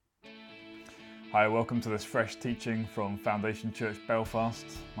Hi, welcome to this fresh teaching from Foundation Church Belfast.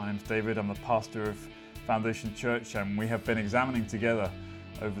 My name's David, I'm the pastor of Foundation Church, and we have been examining together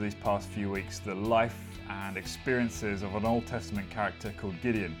over these past few weeks the life and experiences of an Old Testament character called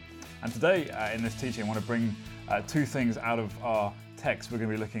Gideon. And today in this teaching I want to bring two things out of our text. We're going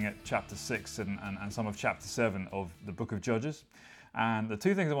to be looking at chapter 6 and some of chapter 7 of the book of Judges. And the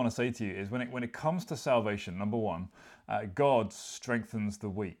two things I want to say to you is when it comes to salvation, number one, God strengthens the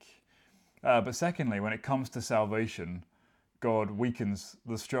weak. But secondly, when it comes to salvation, God weakens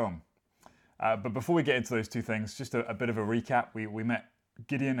the strong. But before we get into those two things, just a bit of a recap. We met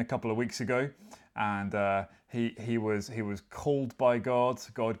Gideon a couple of weeks ago, and he was called by God.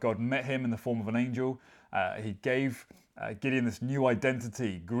 God met him in the form of an angel. He gave Gideon this new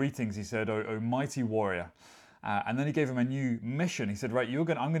identity. Greetings, he said, O mighty warrior. And then he gave him a new mission. He said, right, I'm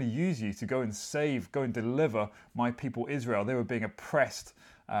going to use you to go and deliver my people Israel. They were being oppressed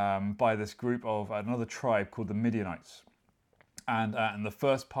by this group of another tribe called the Midianites. And the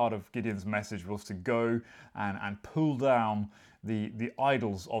first part of Gideon's message was to go and pull down the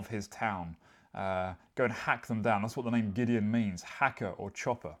idols of his town. Go and hack them down. That's what the name Gideon means, hacker or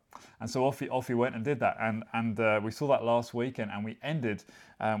chopper. And so off he went and did that. And we saw that last week, and we ended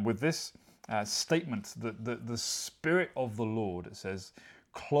with this statement that the Spirit of the Lord, it says,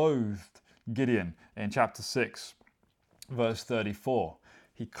 clothed Gideon in chapter 6, verse 34.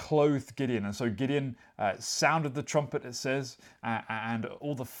 He clothed Gideon, and so Gideon sounded the trumpet, it says, and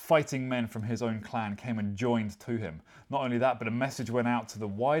all the fighting men from his own clan came and joined to him. Not only that, but a message went out to the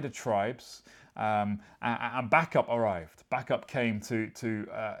wider tribes, and backup arrived. Backup came to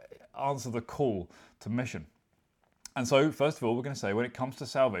answer the call to mission. And so, first of all, we're going to say, when it comes to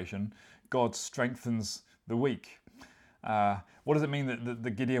salvation, God strengthens the weak. What does it mean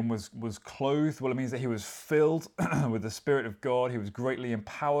that Gideon was clothed? Well, it means that he was filled with the Spirit of God. He was greatly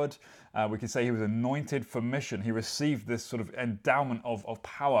empowered. We could say he was anointed for mission. He received this sort of endowment of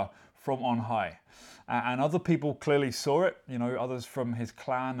power from on high. And other people clearly saw it. You know, others from his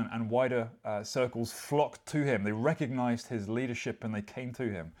clan and wider circles flocked to him. They recognized his leadership and they came to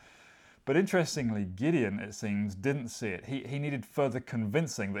him. But interestingly, Gideon, it seems, didn't see it. He needed further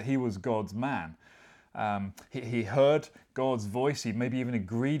convincing that he was God's man. He heard God's voice. He maybe even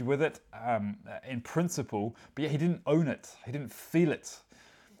agreed with it in principle, but yet he didn't own it. He didn't feel it.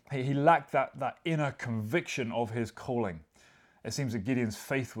 He lacked that inner conviction of his calling. It seems that Gideon's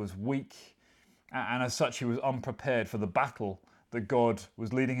faith was weak, and as such he was unprepared for the battle that God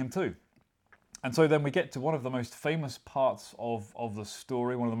was leading him to. And so then we get to one of the most famous parts of the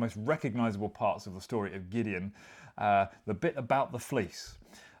story, one of the most recognizable parts of the story of Gideon, the bit about the fleece.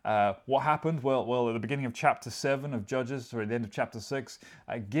 What happened? Well, at the beginning of chapter 7 of Judges, or at the end of chapter 6,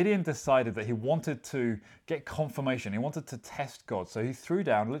 Gideon decided that he wanted to get confirmation. He wanted to test God. So he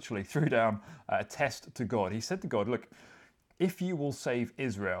literally threw down a test to God. He said to God, look, if you will save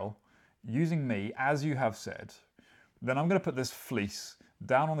Israel using me, as you have said, then I'm going to put this fleece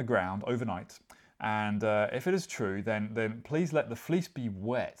down on the ground overnight. And if it is true, then please let the fleece be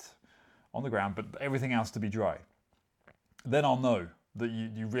wet on the ground, but everything else to be dry. Then I'll know that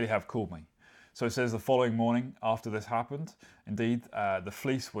you really have called me. So it says the following morning after this happened, indeed, the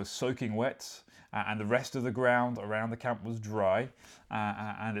fleece was soaking wet and the rest of the ground around the camp was dry.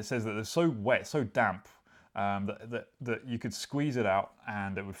 And it says that it's so wet, so damp, that you could squeeze it out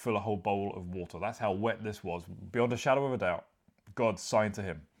and it would fill a whole bowl of water. That's how wet this was. Beyond a shadow of a doubt, God signed to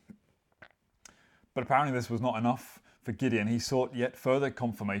him. But apparently this was not enough for Gideon. He sought yet further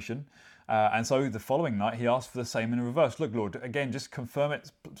confirmation. And so the following night, he asked for the same in reverse. Look, Lord, again, just confirm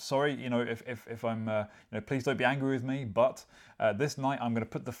it. Sorry, if I'm, please don't be angry with me. But this night I'm going to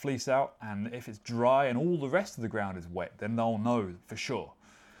put the fleece out. And if it's dry and all the rest of the ground is wet, then they'll know for sure.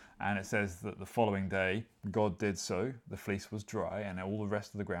 And it says that the following day, God did so. The fleece was dry and all the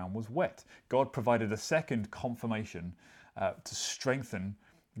rest of the ground was wet. God provided a second confirmation to strengthen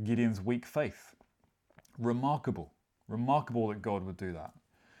Gideon's weak faith. Remarkable that God would do that.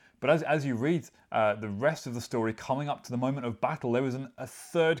 But as you read the rest of the story coming up to the moment of battle, there was a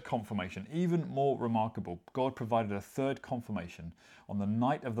third confirmation, even more remarkable. God provided a third confirmation on the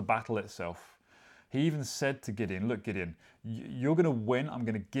night of the battle itself. He even said to Gideon, look, Gideon, you're going to win. I'm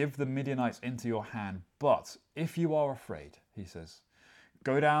going to give the Midianites into your hand. But if you are afraid, he says,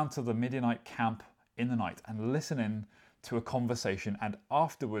 go down to the Midianite camp in the night and listen in to a conversation. And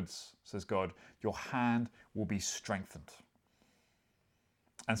afterwards, says God, your hand will be strengthened.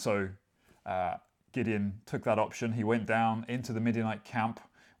 And so Gideon took that option. He went down into the Midianite camp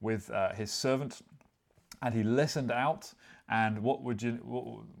with his servant and he listened out. And what would you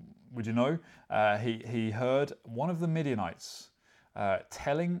know? He heard one of the Midianites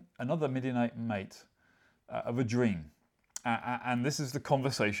telling another Midianite mate of a dream. And this is the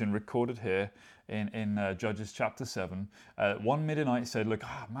conversation recorded here in Judges chapter 7. One Midianite said, look,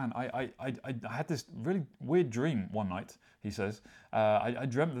 man, I had this really weird dream one night, he says. I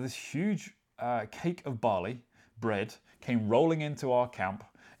dreamt that this huge cake of barley bread came rolling into our camp.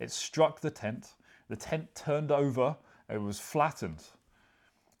 It struck the tent. The tent turned over. It was flattened.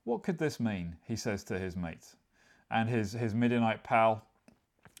 What could this mean? He says to his mate. And his Midianite pal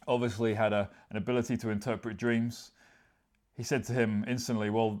obviously had an ability to interpret dreams. He said to him instantly,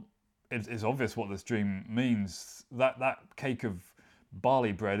 well, it's obvious what this dream means. That cake of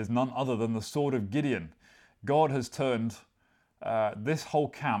barley bread is none other than the sword of Gideon. God has turned this whole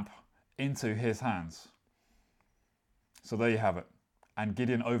camp into his hands. So there you have it. And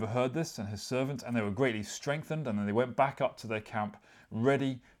Gideon overheard this and his servants, and they were greatly strengthened, and then they went back up to their camp,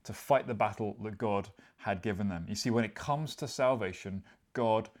 ready to fight the battle that God had given them. You see, when it comes to salvation,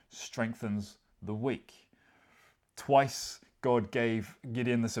 God strengthens the weak. Twice, God gave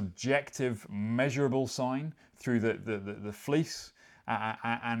Gideon this objective, measurable sign through the fleece,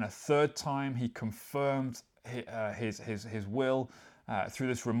 and a third time he confirmed his will through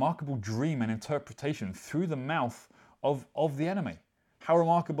this remarkable dream and interpretation through the mouth of the enemy. How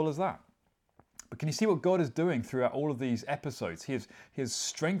remarkable is that? But can you see what God is doing throughout all of these episodes? He is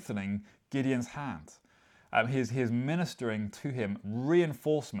strengthening Gideon's hand. He is ministering to him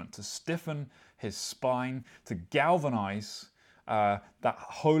reinforcement to stiffen his spine, to galvanize that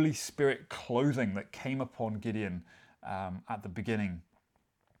Holy Spirit clothing that came upon Gideon at the beginning.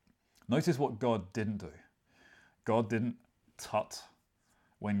 Notice what God didn't do. God didn't tut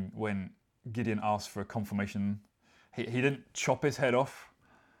when Gideon asked for a confirmation. He didn't chop his head off.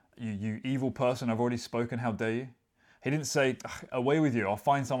 You evil person, I've already spoken, how dare you? He didn't say, away with you, I'll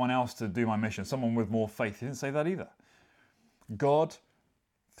find someone else to do my mission, someone with more faith. He didn't say that either. God,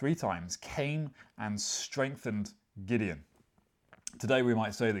 3 times, came and strengthened Gideon. Today we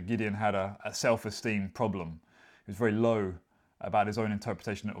might say that Gideon had a self-esteem problem. He was very low about his own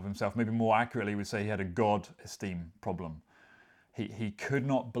interpretation of himself. Maybe more accurately, we'd say he had a God-esteem problem. He could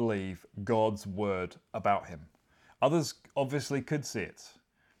not believe God's word about him. Others obviously could see it,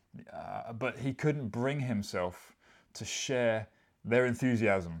 but he couldn't bring himself to share their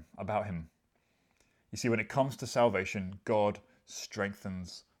enthusiasm about him. You see, when it comes to salvation, God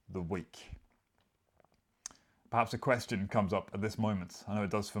strengthens the weak. Perhaps a question comes up at this moment. I know it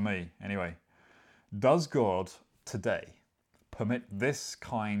does for me anyway. Does God today permit this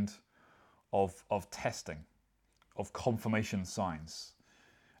kind of testing, of confirmation signs?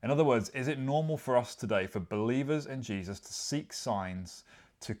 In other words, is it normal for us today, for believers in Jesus, to seek signs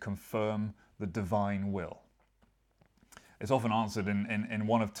to confirm the divine will? It's often answered in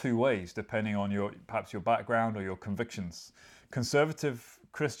one of 2 ways, depending on perhaps your background or your convictions. Conservative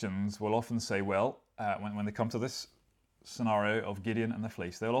Christians will often say, well, when they come to this scenario of Gideon and the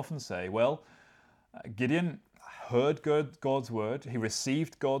fleece, they'll often say, well, Gideon heard God's word, he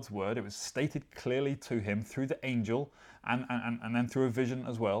received God's word, it was stated clearly to him through the angel and then through a vision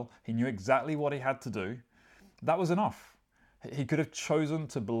as well. He knew exactly what he had to do. That was enough. He could have chosen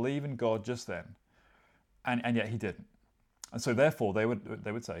to believe in God just then, and yet he didn't. And so therefore they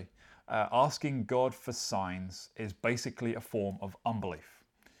would say, asking God for signs is basically a form of unbelief.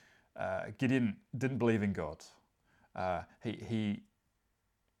 Gideon didn't believe in God. He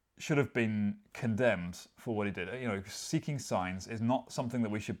should have been condemned for what he did. You know, seeking signs is not something that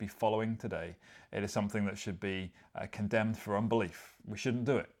we should be following today. It is something that should be condemned for unbelief. We shouldn't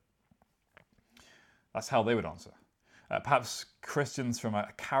do it. That's how they would answer. Perhaps Christians from a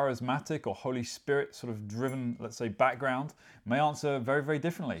charismatic or Holy Spirit sort of driven, let's say, background may answer very, very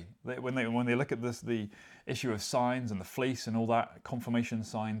differently. When they look at the issue of signs and the fleece and all that, confirmation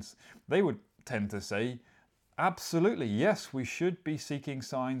signs, they would tend to say, absolutely, yes, we should be seeking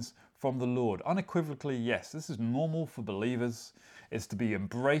signs from the Lord. Unequivocally, yes, this is normal for believers. It's to be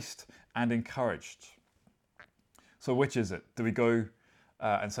embraced and encouraged. So which is it? Do we go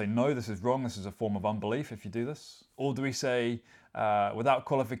and say, no, this is wrong, this is a form of unbelief if you do this? Or do we say, without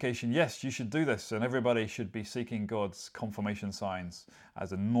qualification, yes, you should do this, and everybody should be seeking God's confirmation signs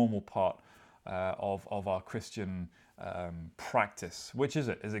as a normal part of our Christian practice? Which is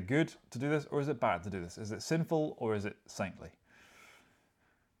it? Is it good to do this, or is it bad to do this? Is it sinful, or is it saintly?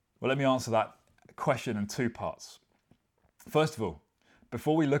 Well, let me answer that question in 2 parts. First of all,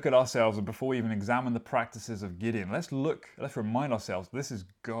 before we look at ourselves and before we even examine the practices of Gideon, let's remind ourselves, this is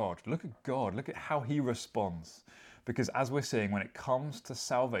God. Look at God. Look at how he responds. Because as we're seeing, when it comes to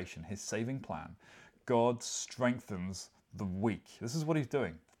salvation, his saving plan, God strengthens the weak. This is what he's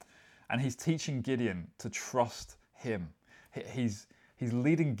doing. And he's teaching Gideon to trust him. He's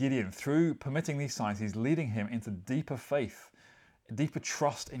leading Gideon through permitting these signs. He's leading him into deeper faith, deeper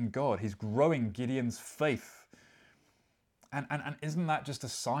trust in God. He's growing Gideon's faith. And isn't that just a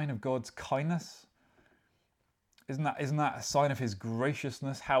sign of God's kindness? Isn't that a sign of his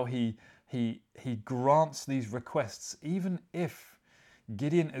graciousness, how he grants these requests, even if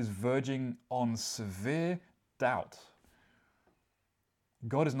Gideon is verging on severe doubt?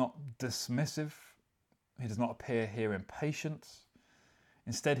 God is not dismissive. He does not appear here impatient.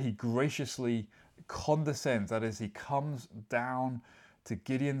 Instead, he graciously condescends. That is, he comes down to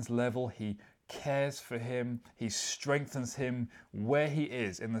Gideon's level. He cares for him. He strengthens him where he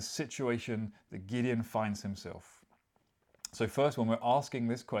is in the situation that Gideon finds himself. So first, when we're asking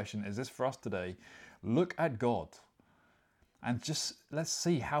this question, is this for us today? Look at God and just let's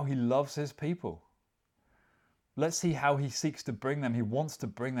see how he loves his people. Let's see how he seeks to bring them. He wants to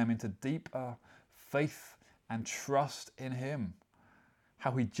bring them into deeper faith and trust in him.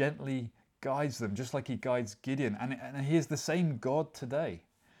 How he gently guides them, just like he guides Gideon. And he is the same God today.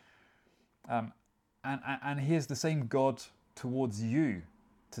 And he is the same God towards you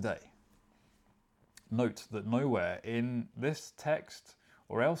today. Note that nowhere in this text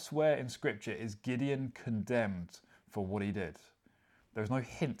or elsewhere in Scripture is Gideon condemned for what he did. There's no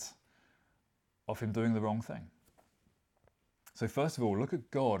hint of him doing the wrong thing. So first of all, look at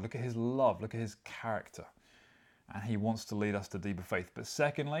God, look at his love, look at his character. And he wants to lead us to deeper faith. But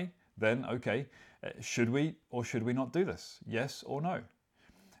secondly, then, okay, should we or should we not do this? Yes or no?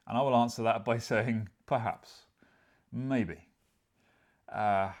 And I will answer that by saying perhaps, maybe.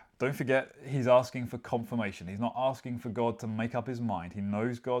 Don't forget, he's asking for confirmation. He's not asking for God to make up his mind. He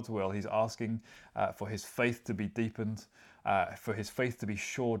knows God's will. He's asking for his faith to be deepened, for his faith to be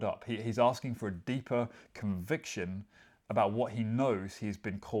shored up. He's asking for a deeper conviction about what he knows he's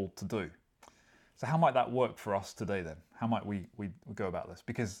been called to do. So how might that work for us today then? How might we go about this?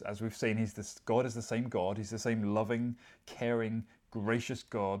 Because as we've seen, God is the same God. He's the same loving, caring, gracious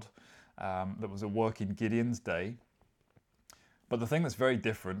God that was at work in Gideon's day. But the thing that's very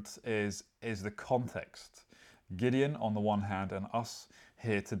different is the context. Gideon on the one hand and us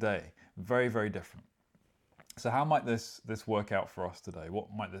here today. Very, very different. So how might this work out for us today? What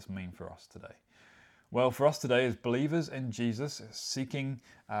might this mean for us today? Well, for us today as believers in Jesus, seeking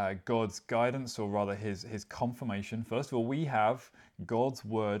God's guidance, or rather his confirmation, first of all, we have God's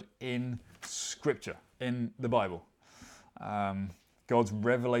word in Scripture, in the Bible. God's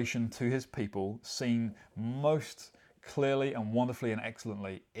revelation to his people seen most clearly and wonderfully and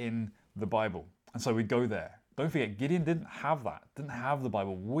excellently in the Bible. And so we go there. Don't forget, Gideon didn't have that, didn't have the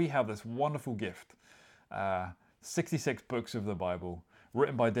Bible. We have this wonderful gift. 66 books of the Bible,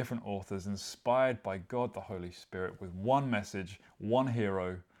 written by different authors, inspired by God the Holy Spirit, with one message, one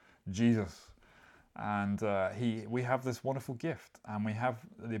hero, Jesus. And we have this wonderful gift, and we have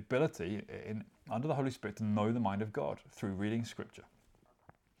the ability under the Holy Spirit to know the mind of God through reading Scripture.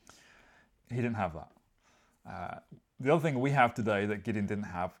 He didn't have that. The other thing we have today that Gideon didn't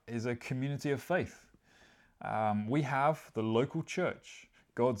have is a community of faith. We have the local church,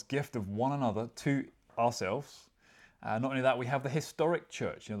 God's gift of one another to ourselves. Not only that, we have the historic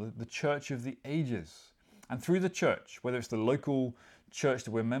church, the church of the ages. And through the church, whether it's the local church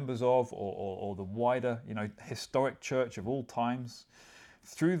that we're members of or the wider, historic church of all times,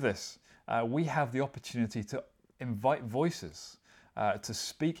 through this, we have the opportunity to invite voices to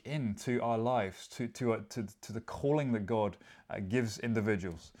speak into our lives, to the calling that God gives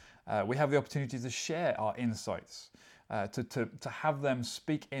individuals. We have the opportunity to share our insights, to have them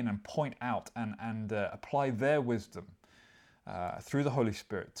speak in and point out and apply their wisdom through the Holy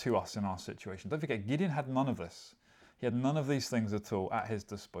Spirit to us in our situation. Don't forget, Gideon had none of this. He had none of these things at all at his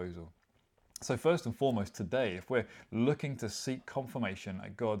disposal. So first and foremost today, if we're looking to seek confirmation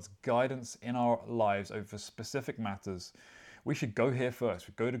at God's guidance in our lives over specific matters, we should go here first.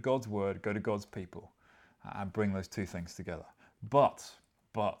 We go to God's word, go to God's people, and bring those two things together. But,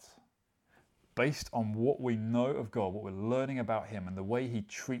 based on what we know of God, what we're learning about him, and the way he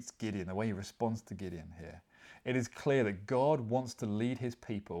treats Gideon, the way he responds to Gideon here, it is clear that God wants to lead his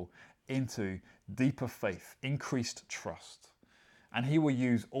people into deeper faith, increased trust. And he will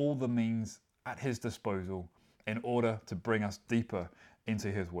use all the means at his disposal in order to bring us deeper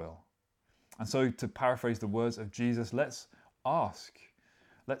into his will. And so, to paraphrase the words of Jesus, let's ask,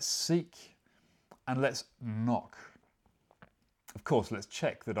 let's seek, and let's knock. Of course, let's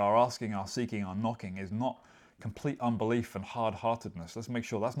check that our asking, our seeking, our knocking is not complete unbelief and hard-heartedness. Let's make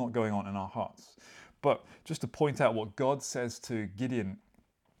sure that's not going on in our hearts. But just to point out what God says to Gideon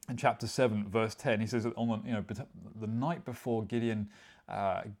in chapter 7, verse 10, he says that on the night before Gideon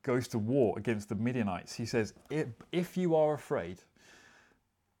goes to war against the Midianites, he says, if you are afraid,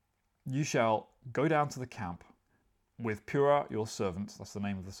 you shall go down to the camp with Purah your servant, that's the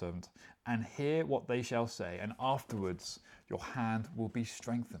name of the servant, and hear what they shall say, and afterwards your hand will be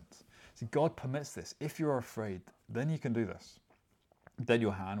strengthened. See, God permits this. If you're afraid, then you can do this. Then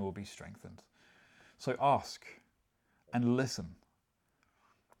your hand will be strengthened. So ask and listen.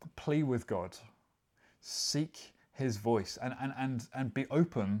 Plead with God. Seek his voice and be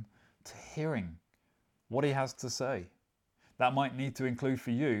open to hearing what he has to say. That might need to include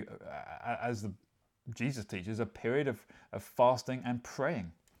for you, as Jesus teaches, a period of fasting and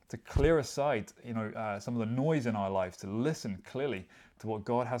praying to clear aside some of the noise in our lives, to listen clearly to what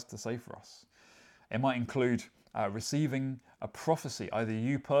God has to say for us. It might include receiving a prophecy, either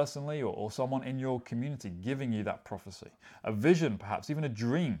you personally or someone in your community giving you that prophecy, a vision perhaps, even a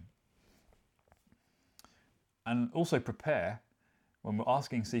dream. And also prepare, when we're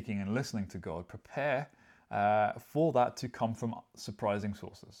asking, seeking and listening to God, prepare for that to come from surprising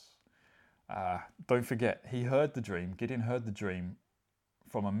sources. Don't forget, Gideon heard the dream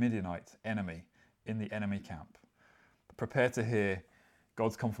from a Midianite enemy in the enemy camp. Prepare to hear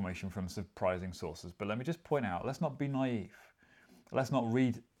God's confirmation from surprising sources. But let me just point out, let's not be naive. Let's not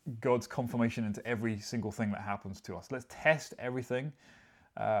read God's confirmation into every single thing that happens to us. Let's test everything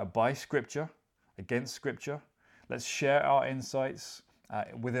by Scripture, against Scripture. Let's share our insights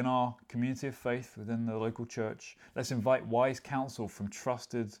within our community of faith, within the local church. Let's invite wise counsel from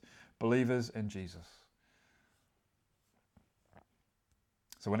trusted believers in Jesus.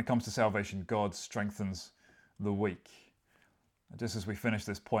 So when it comes to salvation, God strengthens the weak. Just as we finish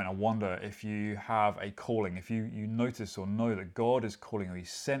this point, I wonder if you have a calling, if you notice or know that God is calling, or you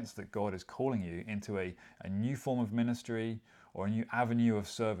sense that God is calling you into a new form of ministry or a new avenue of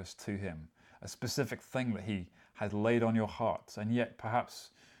service to him, a specific thing that he has laid on your heart, and yet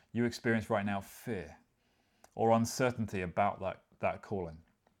perhaps you experience right now fear or uncertainty about that calling.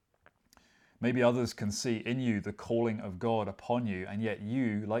 Maybe others can see in you the calling of God upon you, and yet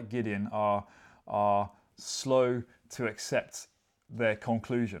you, like Gideon, are slow to accept their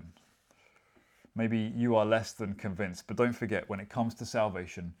conclusion. Maybe you are less than convinced, but don't forget, when it comes to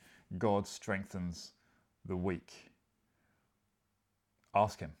salvation, God strengthens the weak.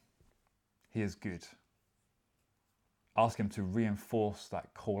 Ask him. He is good. Ask him to reinforce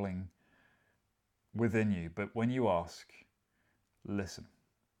that calling within you. But when you ask, listen.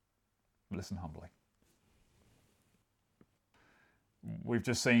 Listen humbly. We've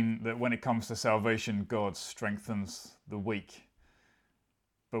just seen that when it comes to salvation, God strengthens the weak.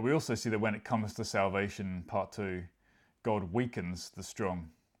 But we also see that when it comes to salvation, part 2, God weakens the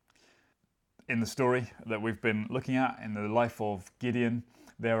strong. In the story that we've been looking at, in the life of Gideon,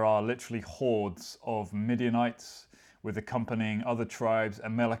 there are literally hordes of Midianites with accompanying other tribes,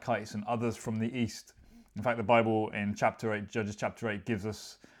 Amalekites and others from the east. In fact, the Bible in chapter 8, Judges chapter 8, gives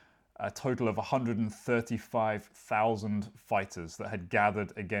us a total of 135,000 fighters that had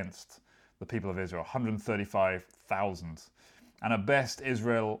gathered against the people of Israel. 135,000. And at best,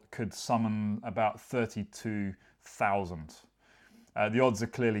 Israel could summon about 32,000. The odds are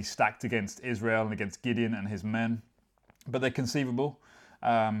clearly stacked against Israel and against Gideon and his men, but they're conceivable.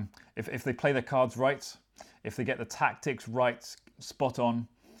 If they play their cards right, if they get the tactics right, spot on,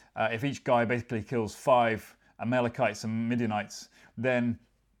 if each guy basically kills 5 Amalekites and Midianites, then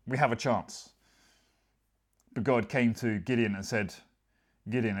we have a chance. But God came to Gideon and said,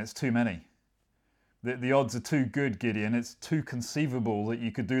 Gideon, it's too many. The odds are too good, Gideon. It's too conceivable that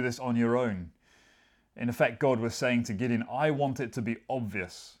you could do this on your own. In effect, God was saying to Gideon, I want it to be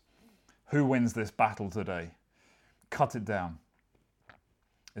obvious who wins this battle today. Cut it down.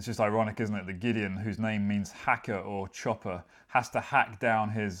 It's just ironic, isn't it, that Gideon, whose name means hacker or chopper, has to hack down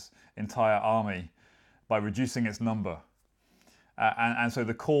his entire army by reducing its number. And so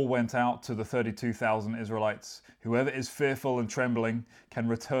the call went out to the 32,000 Israelites. Whoever is fearful and trembling can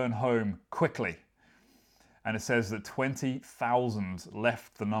return home quickly. And it says that 20,000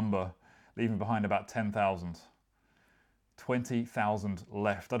 left the number, leaving behind about 10,000. 20,000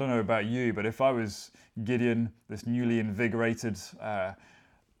 left. I don't know about you, but if I was Gideon, this newly invigorated,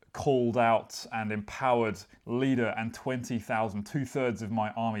 called out and empowered leader, and 20,000, 2/3 of my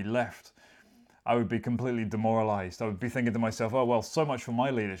army left, I would be completely demoralized. I would be thinking to myself, oh, well, so much for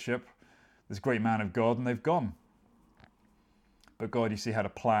my leadership, this great man of God, and they've gone. But God, you see, had a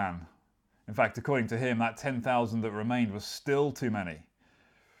plan. In fact, according to him, that 10,000 that remained was still too many.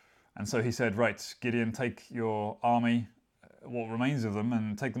 And so he said, right, Gideon, take your army, what remains of them,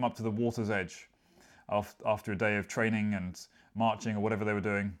 and take them up to the water's edge. After a day of training and marching or whatever they were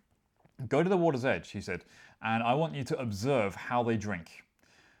doing, go to the water's edge, he said, and I want you to observe how they drink.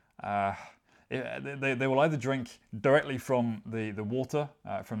 They will either drink directly from the water,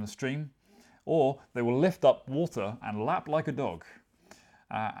 from the stream, or they will lift up water and lap like a dog.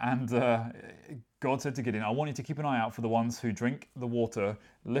 God said to Gideon, I want you to keep an eye out for the ones who drink the water,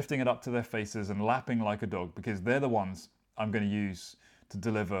 lifting it up to their faces and lapping like a dog, because they're the ones I'm going to use to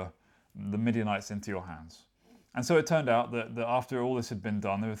deliver the Midianites into your hands. And so it turned out that after all this had been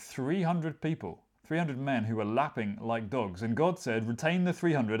done, there were 300 people, 300 men who were lapping like dogs. And God said, retain the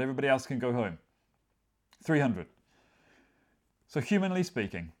 300, everybody else can go home. 300. So humanly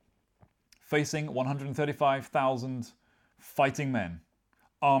speaking, facing 135,000 fighting men,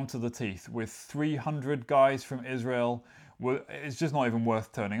 armed to the teeth, with 300 guys from Israel, it's just not even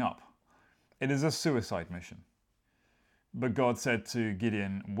worth turning up. It is a suicide mission. But God said to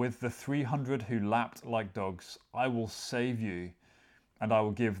Gideon, with the 300 who lapped like dogs, I will save you, and I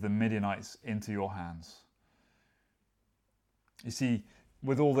will give the Midianites into your hands. You see,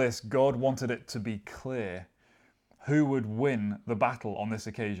 with all this, God wanted it to be clear who would win the battle on this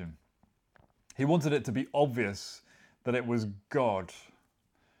occasion. He wanted it to be obvious that it was God.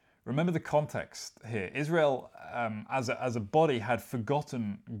 Remember the context here. Israel, as a body, had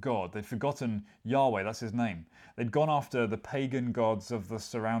forgotten God. They'd forgotten Yahweh, that's his name. They'd gone after the pagan gods of the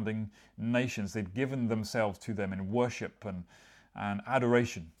surrounding nations. They'd given themselves to them in worship and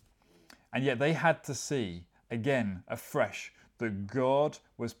adoration. And yet they had to see, again, afresh, that God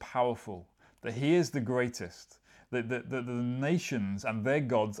was powerful, that he is the greatest, that the nations and their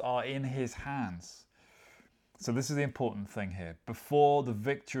gods are in his hands. So this is the important thing here. Before the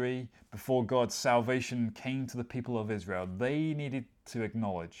victory, before God's salvation came to the people of Israel, they needed to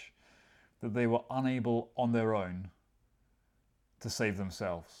acknowledge that they were unable on their own to save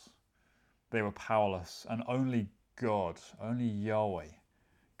themselves. They were powerless, and only God, only Yahweh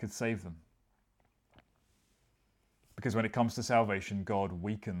could save them. Because when it comes to salvation, God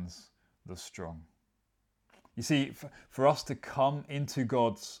weakens the strong. You see, for us to come into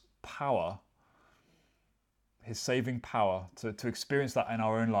God's power, his saving power, to experience that in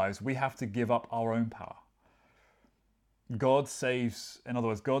our own lives, we have to give up our own power. God saves, in other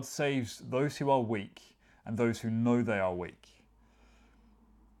words, God saves those who are weak and those who know they are weak.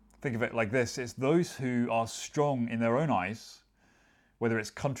 Think of it like this. It's those who are strong in their own eyes, whether it's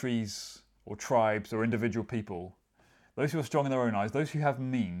countries or tribes or individual people, those who are strong in their own eyes, those who have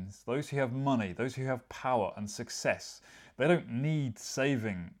means, those who have money, those who have power and success, they don't need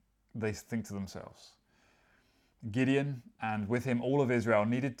saving, they think to themselves. Gideon, and with him all of Israel,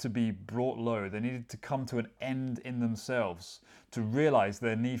 needed to be brought low. They needed to come to an end in themselves, to realize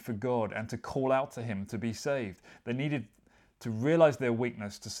their need for God and to call out to him to be saved. They needed to realize their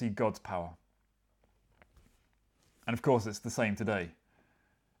weakness to see God's power. And of course, it's the same today.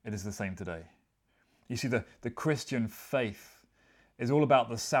 It is the same today. You see, the Christian faith is all about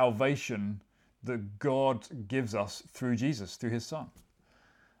the salvation that God gives us through Jesus, through his Son.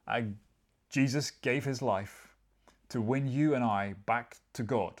 Jesus gave his life to win you and I back to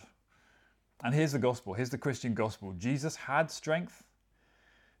God. And here's the gospel, here's the Christian gospel. Jesus had strength,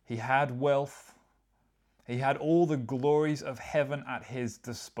 he had wealth, he had all the glories of heaven at his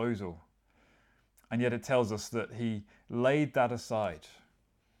disposal. And yet it tells us that he laid that aside.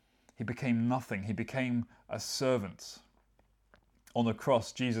 He became nothing, he became a servant. On the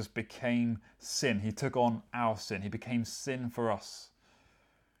cross, Jesus became sin. He took on our sin, he became sin for us.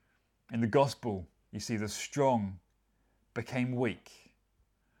 In the gospel, you see, the strong became weak,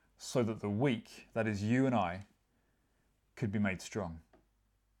 so that the weak, that is you and I, could be made strong.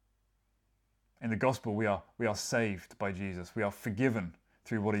 In the gospel, we are saved by Jesus. We are forgiven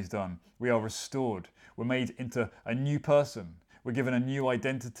through what he's done. We are restored. We're made into a new person. We're given a new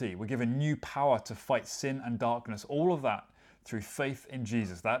identity. We're given new power to fight sin and darkness. All of that through faith in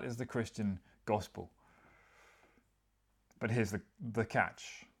Jesus. That is the Christian gospel. But here's the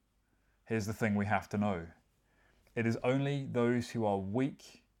catch. Here's the thing we have to know. It is only those who are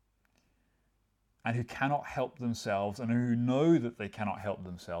weak and who cannot help themselves and who know that they cannot help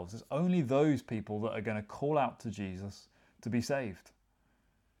themselves. It's only those people that are going to call out to Jesus to be saved.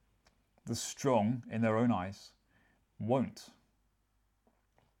 The strong, in their own eyes, won't.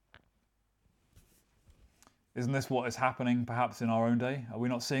 Isn't this what is happening perhaps in our own day? Are we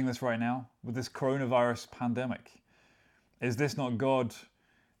not seeing this right now with this coronavirus pandemic? Is this not God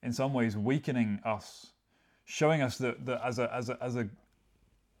in some ways weakening us, showing us that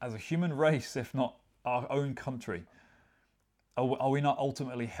as a human race, if not our own country, are we not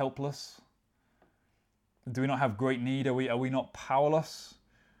ultimately helpless? Do we not have great need? Are we not powerless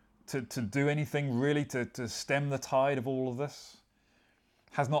to do anything really to stem the tide of all of this?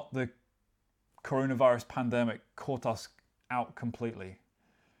 Has not the coronavirus pandemic caught us out completely.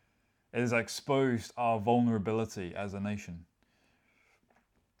 It has exposed our vulnerability as a nation.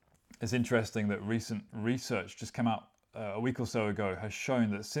 It's interesting that recent research just came out a week or so ago has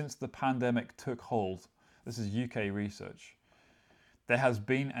shown that since the pandemic took hold, this is UK research, there has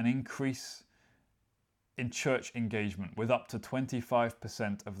been an increase in church engagement with up to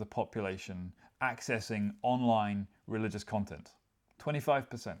 25% of the population accessing online religious content.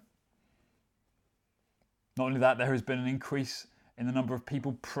 25%. Not only that, there has been an increase in the number of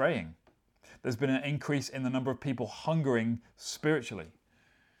people praying. There's been an increase in the number of people hungering spiritually.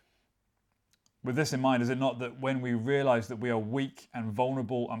 With this in mind, is it not that when we realize that we are weak and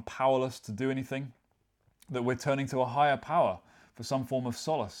vulnerable and powerless to do anything, that we're turning to a higher power for some form of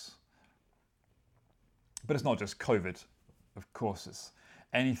solace? But it's not just COVID, of course, it's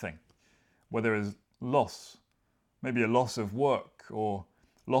anything. Whether it's loss, maybe a loss of work or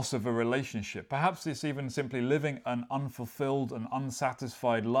loss of a relationship. Perhaps it's even simply living an unfulfilled and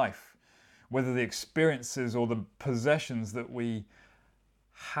unsatisfied life. Whether the experiences or the possessions that we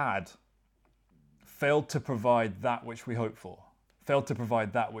had failed to provide that which we hoped for, failed to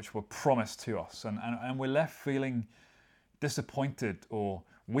provide that which were promised to us, and we're left feeling disappointed or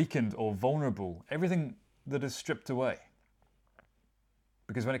weakened or vulnerable, everything that is stripped away.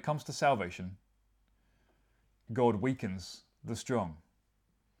 Because when it comes to salvation, God weakens the strong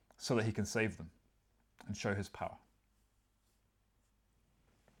so that he can save them and show his power.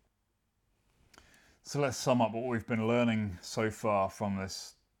 So let's sum up what we've been learning so far from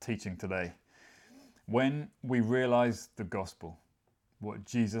this teaching today. When we realize the gospel, what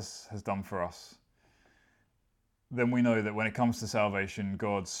Jesus has done for us, then we know that when it comes to salvation,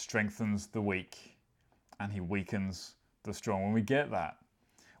 God strengthens the weak and he weakens the strong. When we get that,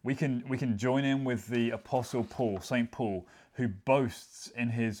 we can join in with the Apostle Paul, St. Paul, who boasts in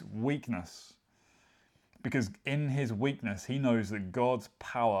his weakness. Because in his weakness, he knows that God's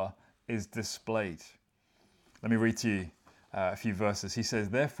power is displayed. Let me read to you a few verses. He says,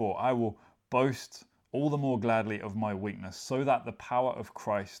 "Therefore I will boast all the more gladly of my weakness, so that the power of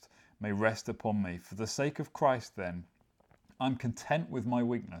Christ may rest upon me. For the sake of Christ, then, I'm content with my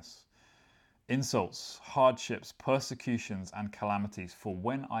weakness, insults, hardships, persecutions, and calamities. For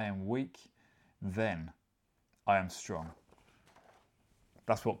when I am weak, then I am strong."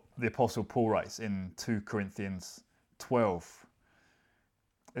 That's what the Apostle Paul writes in 2 Corinthians 12.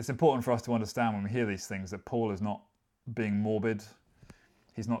 It's important for us to understand when we hear these things that Paul is not being morbid.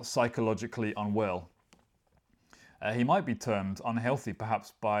 He's not psychologically unwell. He might be termed unhealthy,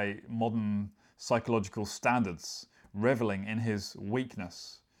 perhaps by modern psychological standards, reveling in his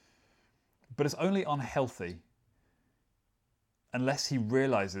weakness. But it's only unhealthy unless he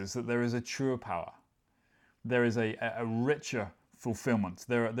realizes that there is a truer power. There is a richer fulfillment.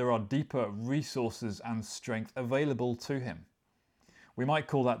 There are deeper resources and strength available to him. We might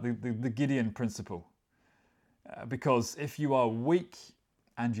call that the Gideon principle. Because if you are weak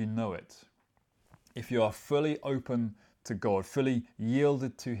and you know it, if you are fully open to God, fully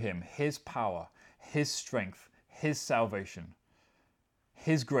yielded to him, his power, his strength, his salvation,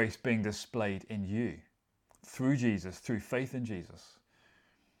 his grace being displayed in you through Jesus, through faith in Jesus,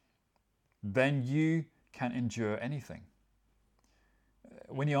 then you can endure anything.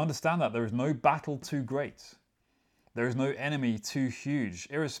 When you understand that, there is no battle too great. There is no enemy too huge,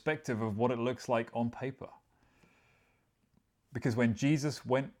 irrespective of what it looks like on paper. Because when Jesus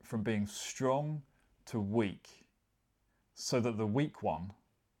went from being strong to weak, so that the weak one,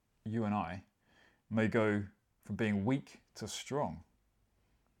 you and I, may go from being weak to strong.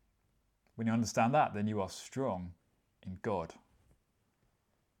 When you understand that, then you are strong in God.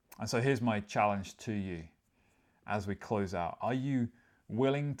 And so here's my challenge to you as we close out. Are you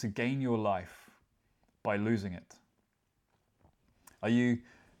willing to gain your life by losing it? Are you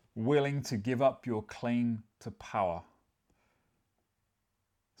willing to give up your claim to power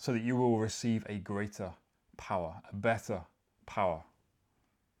so that you will receive a greater power, a better power?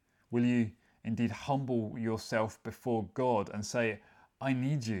 Will you indeed humble yourself before God and say, I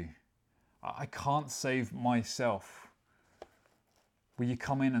need you. I can't save myself. Will you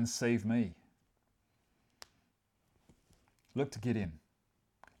come in and save me? Look to Gideon.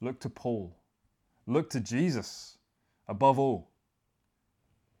 Look to Paul. Look to Jesus above all.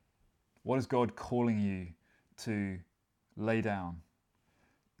 What is God calling you to lay down,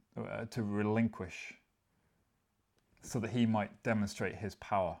 to relinquish, so that he might demonstrate his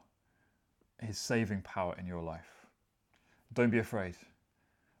power, his saving power in your life? Don't be afraid,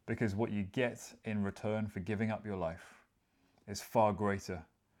 because what you get in return for giving up your life is far greater,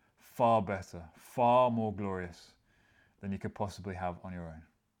 far better, far more glorious than you could possibly have on your own.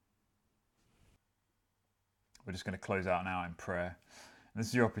 we're just going to close out now in prayer. And this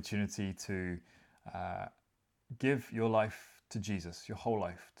is your opportunity to give your life to Jesus, your whole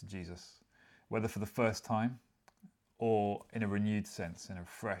life to Jesus, whether for the first time or in a renewed sense, in a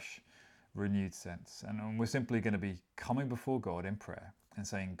fresh, renewed sense. And we're simply going to be coming before God in prayer and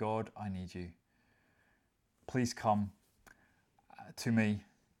saying, God, I need you. Please come to me.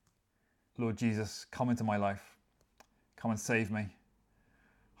 Lord Jesus, come into my life. Come and save me.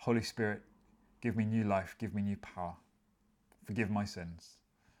 Holy Spirit, give me new life, give me new power. Forgive my sins.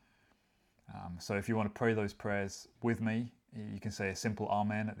 So if you want to pray those prayers with me, you can say a simple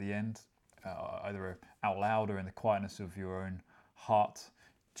amen at the end, either out loud or in the quietness of your own heart,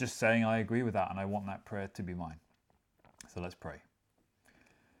 just saying I agree with that and I want that prayer to be mine. So let's pray.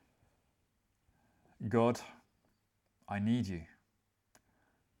 God, I need you.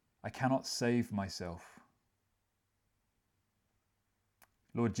 I cannot save myself.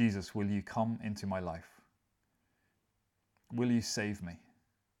 Lord Jesus, will you come into my life? Will you save me?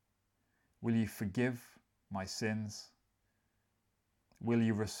 Will you forgive my sins? Will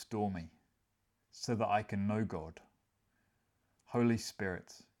you restore me so that I can know God? Holy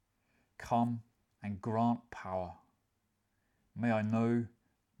Spirit, come and grant power. May I know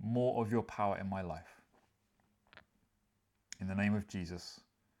more of your power in my life. In the name of Jesus,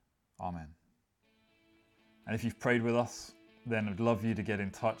 amen. And if you've prayed with us, then I'd love you to get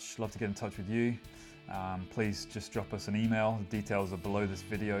in touch, love to get in touch with you. Please just drop us an email. The details are below this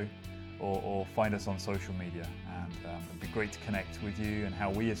video, or find us on social media. And it'd be great to connect with you and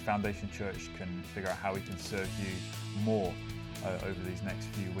how we as Foundation Church can figure out how we can serve you more over these next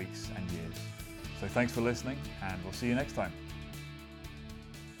few weeks and years. So thanks for listening, and we'll see you next time.